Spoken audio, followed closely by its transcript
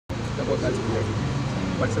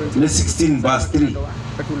16 verse 3.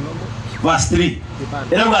 Verse 3.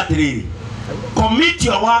 Commit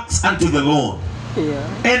your works unto the Lord,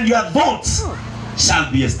 and your thoughts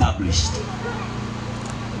shall be established.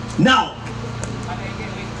 Now,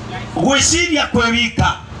 Gwesiria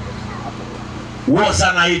Kwewika was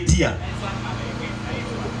an idea.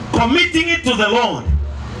 Committing it to the Lord,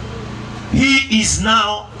 He is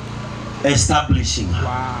now establishing her.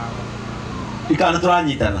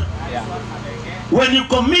 When you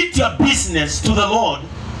commit your business to the Lord,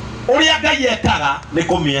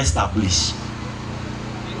 establish.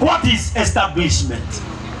 What is establishment?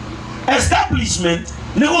 Establishment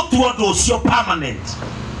is your permanent.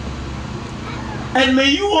 And may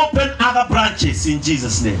you open other branches in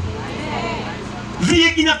Jesus' name.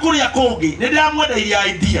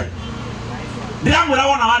 Idea.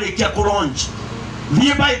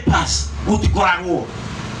 The bypass utikorago.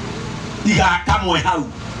 Diga kamwe hau.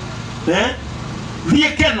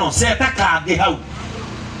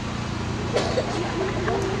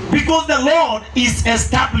 Because the Lord is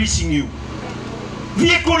establishing you.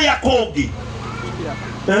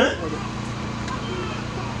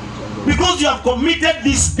 Because you have committed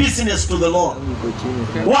this business to the Lord.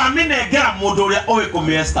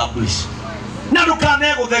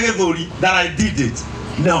 That I did it.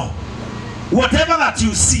 No. Whatever that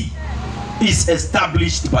you see is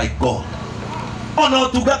established by God. Oh no,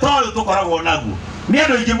 to get all to Karagonagu.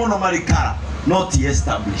 Not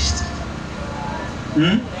established.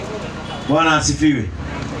 Wana sifiwe.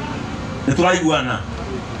 Neturaiguana.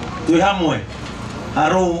 Tuhamwe.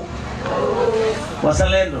 Aro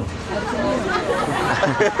wasalendo.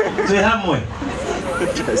 Tuhamwe.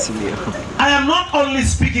 I am not only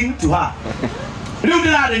speaking to her.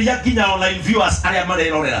 Online viewers,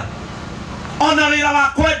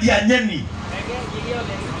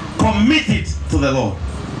 committed to the Lord.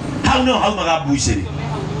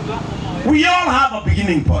 We all have a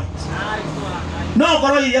beginning point. No,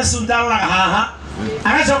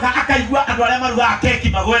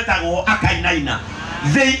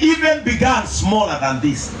 they even began smaller than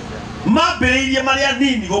this. We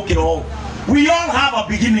all have a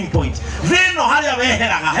beginning point. They know how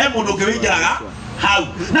how?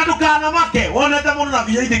 Na dukana make wona ta mona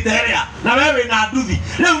vile iteterea na wewe na nduthi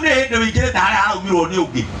leo ne hende wikirete haria haumiro ni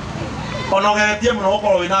ugi onogeretie muno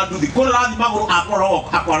okoro wina nduthi kuri rathi maguru akoro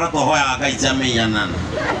akora to hoya Ngai jameianana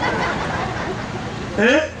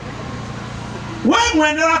we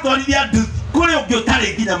mwene ratwarithia nduthi kuri ugi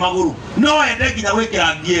utari nginya maguru no ende nginya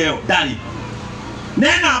gwikira ngieo ndari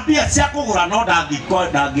nena mbia cia kugura no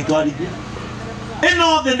ndangitwarithia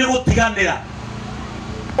ino the ni gutiganira.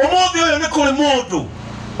 Omothi uyu ni kuri mundu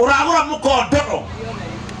uragura mukondoro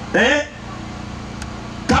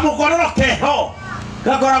kamukondoro keho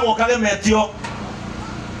gakoragwo kagemetio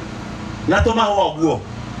na tumaho oguo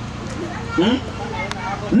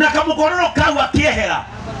na kamukondoro kau akiehera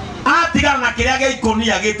atigana na kiria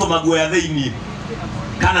geikonia gitumaguoya thiini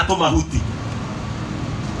kana tumahuti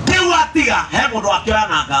kiu atiga he mundu akioya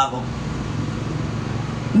na ngatho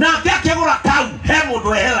na akigura kau he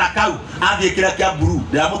mundu ehera kau athie kira kia buru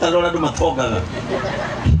ndia mutandora ndu matongaga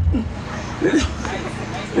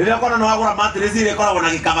Rĩrĩa kona no agura matress ile koragwo na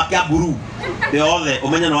gikaba kia buru yothe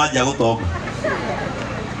umenya no wajia gutonga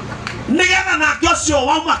nigetha na kĩocio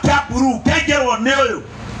wauma kia buru kengerwo nĩ ũyũ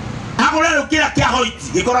agũre rĩu kĩrĩa kia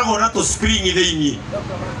white gikoragwo na to spring thĩinĩ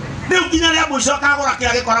rĩu kinya rĩa mũico akagũra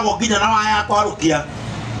kĩrĩa gikoragwo nginya na waya kwarukia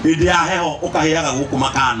hĩndĩ ya heho ũkaheaga gũkũ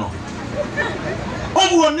makano.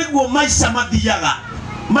 Ũguo nĩguo maica mathiaga.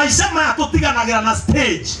 Maica maya tũtiganagira na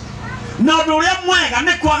stage na ũndũ ũrĩa mwega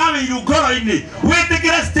nĩ kwaga wĩiru ngoro-inĩ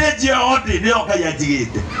wĩtĩkĩre stage yothe nĩyo Ngai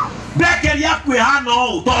anjigĩte mbekeri yaku ĩhana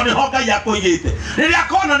ũũ tondũ nĩho Ngai akũigĩte rĩrĩa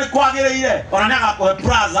kona nĩ kwagĩrĩire ona nĩ agakũhe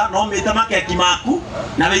plaza no mĩte makeki maku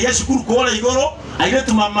na wĩige cukuru kũrĩa igũrũ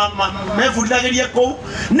airĩtu mebundithagĩrie kũu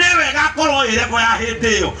nĩ wega akorwo ĩrego ya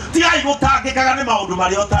hĩndĩ ĩyo tigai gũtangĩkaga nĩ maũndũ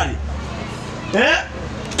marĩa ũtarĩ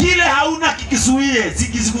kile hauna kikisuie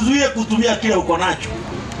sikikuzuie kutumia kile uko nacho.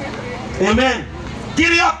 Amen.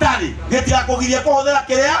 Kile otari geti yakugirie kuhuthira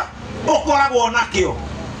kiria ukoragwo nakio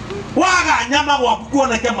waga nyama gwaku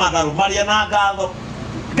kuoneke matharu maria na ngatho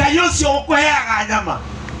Ngai ucio ukuheaga nyama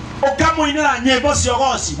ukamuinira nyimbo cio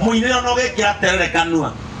goci muinire no gikira terere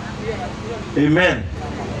kanua. Amen.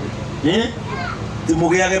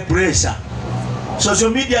 Timugiage pressure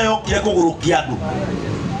social media yokire kugurukia andu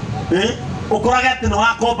ukorage ati no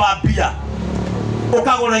wakomba mbia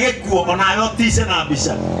ukagura gikuo ona yo tice na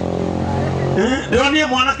mbica ndio nie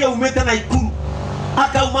mwanake umete na Ikuru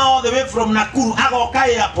akauma all the way from Nakuru agoka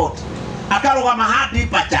airport akarugama hadi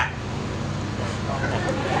pacha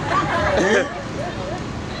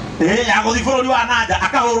Agothi bũrũri wa nanja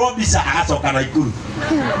akahũrwo mbica agacoka na ikuru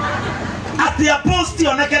ati ya posti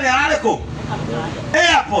oneke nĩ ararĩkũ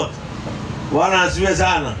airport. Bwana asifiwe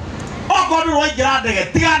sana. Okorwo ndũrĩ waingĩra ndege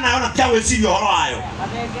tigana ona tia gwĩciria ũhoro wayo.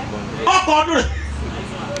 Okorwo ndũrĩ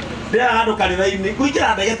ndĩraga andũ kanitha-inĩ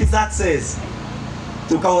kũingĩra ndege ti success.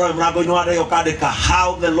 Tukahũra mlango-inĩ wa ndege ũkandĩka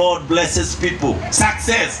how the Lord blesses people.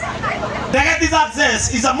 Success. Ndege ti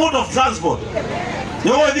success is a mode of transport.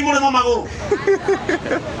 Nĩ ũgũgĩthiĩ mũrĩmo magũrũ.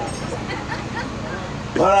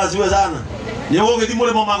 Bwana asifiwe sana. Nĩ ũgũgĩthiĩ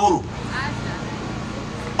mũrĩmo magũrũ.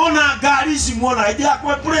 Ona ngari ici muona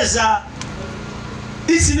itiakwe pressure.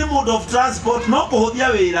 Ici nĩ mode of transport no kũhũthia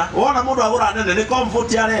wĩra. Wona mũndũ agũra nene nĩ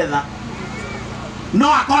comfort aretha.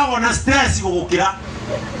 No akoragwo na stress gũgũkĩra.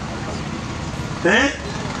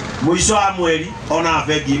 Mũico wa mweri ona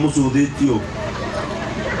bengi mũcũthĩtio.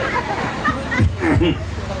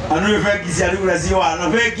 Anu bengi cia rĩu racio wana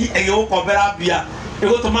bengi ĩgĩgũkombera mbia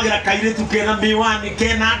ĩgũtũmagĩra kairĩtu kena miwani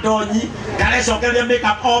kena ndonyi karecokereria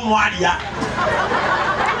makeup o mwaria.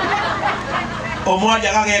 O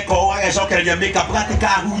mwaria gageka ũũ agacokereria makeup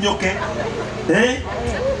gatikahunyũke.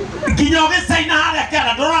 Nginya ũgĩcaina harĩa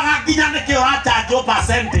kĩanda ndũroraga nginya nĩkĩ ũrachanjwo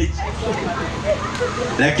percentage.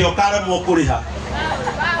 Rekĩ ũkaremwo kũrĩha.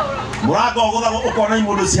 Mũrango ũgũthagwo ũkona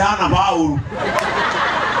imũndũ cihana Paũru.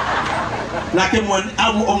 Na kĩmwe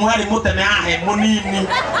ũmwe arĩ mũteme ahe mũnini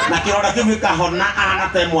na kĩronda kĩu gĩkahona ahana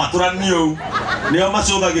ta mwatũrani ũũ. Nĩo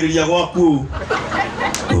macũthagĩrĩria gwaku.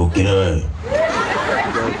 Ũkĩre we.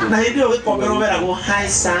 Na hĩndĩ ĩyo gĩkomberwo weragwo, hi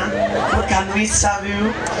sir, what can we serve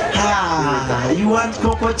you? You want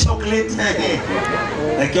cocoa chocolate?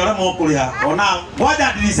 Rekĩ ũremwo kũrĩha. Ona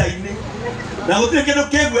ngoja ndirica-inĩ. Na gũtirĩ kĩndũ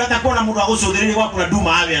kĩguoya ta kuona mũndũ agũcũthĩrĩirie gwaku na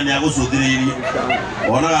nduma avĩa nĩ agũcũthĩrĩirie.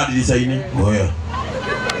 Wonaga ndirica-inĩ. Ngoya.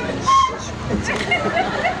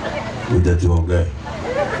 Utatuongea.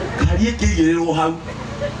 Karie kĩigĩrĩrwo hau.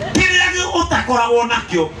 Kĩrĩa ũtakoragwo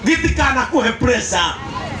nakĩo gĩtikana kũhe pressure.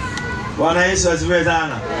 Bwana Yesu asifiwe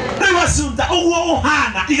sana. Rĩu asunta ũguo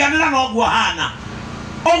ũhana iganĩra no ũguo hana.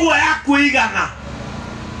 Ũguo yakwĩigana.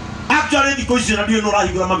 Actually thikũ icio na ndiũ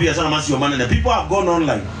nũrahingũra mabiacara macio manene. People have gone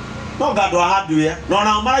online. No ngandũ a hardware. No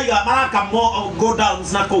na maraka go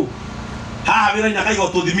downs na kũu. Haha wĩra-inĩ akaigwo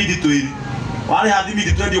tũthimidi twĩrĩ. Wale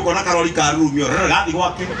hathimidi twendi ukona karori ka rumio gathi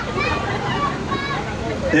gwake.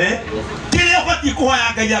 Kile ũbatiĩ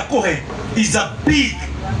kũhoya Ngai akũhe is a big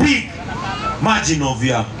margin of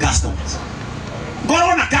your customers.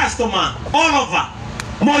 Ngorwo na customer all over.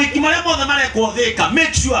 Mohiki marĩa mothe marekwo thĩka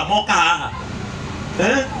make sure moka haha.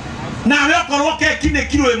 Nawe okorwo keki nĩ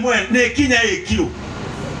kilo ĩmwe nĩ kinya kilo.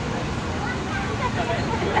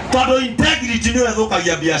 Tondũ integrity nĩyo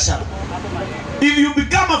ĩthũkagia biacara. If you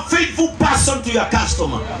become a faithful person to your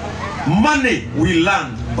customer, money will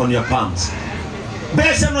land on your palms.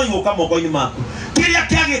 Besa no igũka moko-inĩ maku. Kĩrĩa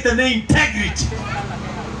kĩagĩte nĩ integrity.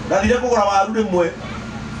 Ndathire kũgũra waru rĩmwe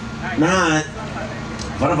na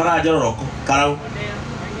barabara njororoko karau.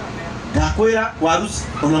 Ndakwĩra waru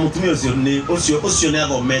ona mũtumia ũcio nĩ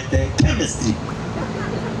athomete chemistry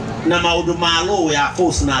na maũndũ ma law ya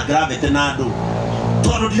force na gravity na andũ.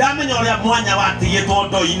 Tondũ ndiramenya ũrĩa mwanya watigĩtwo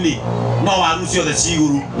ndo-inĩ no waru ciothe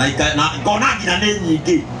ciguru na ngona nginya nĩ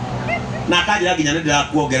nyingĩ na akanjĩra nginya nĩ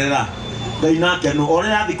ndĩrakuongerera. Ngai nake no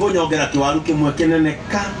ũrĩa athi kũnyongera kĩwaru kĩmwe kĩnene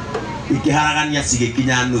ka ikĩharagania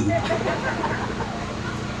cigĩkinya nuthu.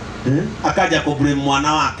 Akanja kũblame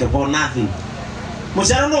mwana wake for nothing.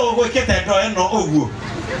 Mũcero no ũgwĩkĩte ndo ĩno ũguo.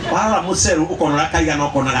 Wala mũcero ũkona kaigana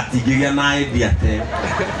ũkona gatingĩgĩa na idea te.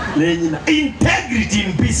 Nĩ nyina integrity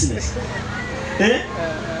in business.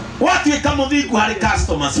 Watu kama thiku harĩ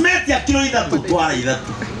customers metia kilo ithatũ twara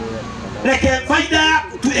ithatũ. Reke faida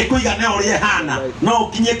yaku ĩkũigana ũrĩa hana no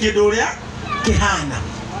ũkinye kĩndũ ũrĩa kĩhana.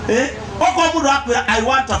 Okorwo mũndũ akwĩra I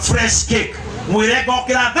want a fresh cake mwĩre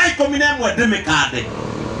ngokĩra thaa 11 ndĩmĩkande.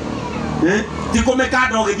 Ti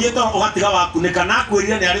kũmĩkanda ũgĩthiĩte ũgatiga wakunĩka na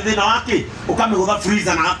akwĩrire nĩ arĩ thĩna wake ũkamĩgũtha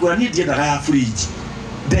freezer na akwĩra niĩ ndiendaga ya fridge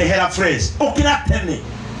ndehera fresh ũkĩra tene.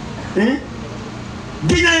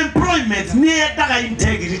 Nginya employment nĩ yendaga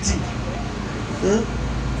integrity.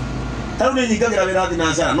 Tarĩu nĩ nyingagĩra wĩra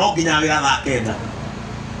thinacara no nginya wĩra thaa 9.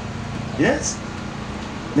 Yes.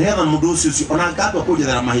 Nĩgetha mũndũ ũcio ona ngatua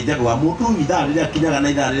kũnjethera mahinda kwa mũndũ ithaa rĩrĩa kinyaga na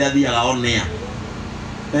ithaa rĩrĩa thiaga onea.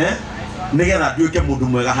 Nĩgetha nduĩke mũndũ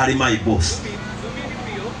mwega harĩ my boss.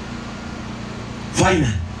 Fine.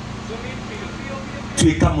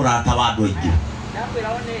 Tuĩka mũrata wa andũ aingĩ.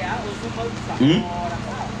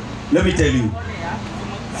 Let me tell you,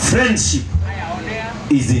 friendship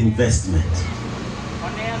is investment.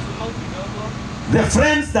 The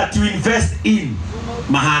friends that you invest in,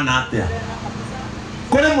 mahana atia.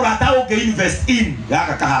 Kone murata uke invest in,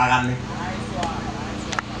 gaka kaharagane.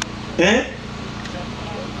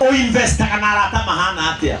 o investa kana arata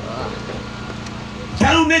mahana atia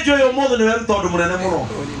karu nejo yo modo ne weru tondu munene muno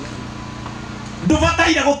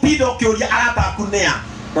ndubataire gutinda ukiuria arata akunea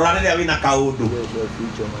rora riria wina kaundu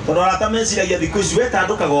tondu arata meciragia thiku ici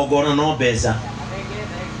wetanduka gongona no mbeca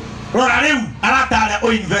rora riu arata aria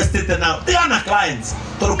o investite nao tiona clients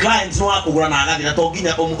tondu clients no akugura na agathira to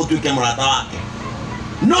nginya utuike murata wake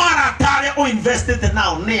no arata aria o investite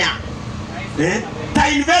nao nia ta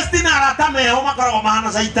investi na arata meho makoragwo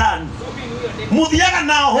mahana saitani muthiaga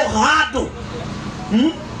nao ho handu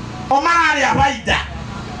o mararia baida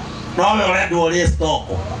no we urenda urie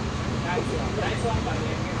stoko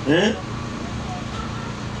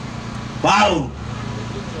bau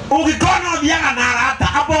ugikona uthiaga na arata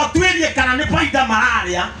abo twirie kana ni baida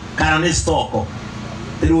mararia kana ni stoko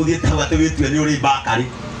riu uthiete hau ati witue ni uri bakari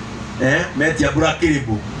metia bura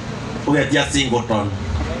kiribu ugetia singleton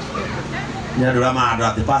nyadura maadra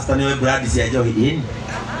ati pastor ni we brandi cia njohi ini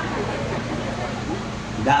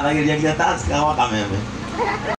ndathagiria nginya task kawa kameme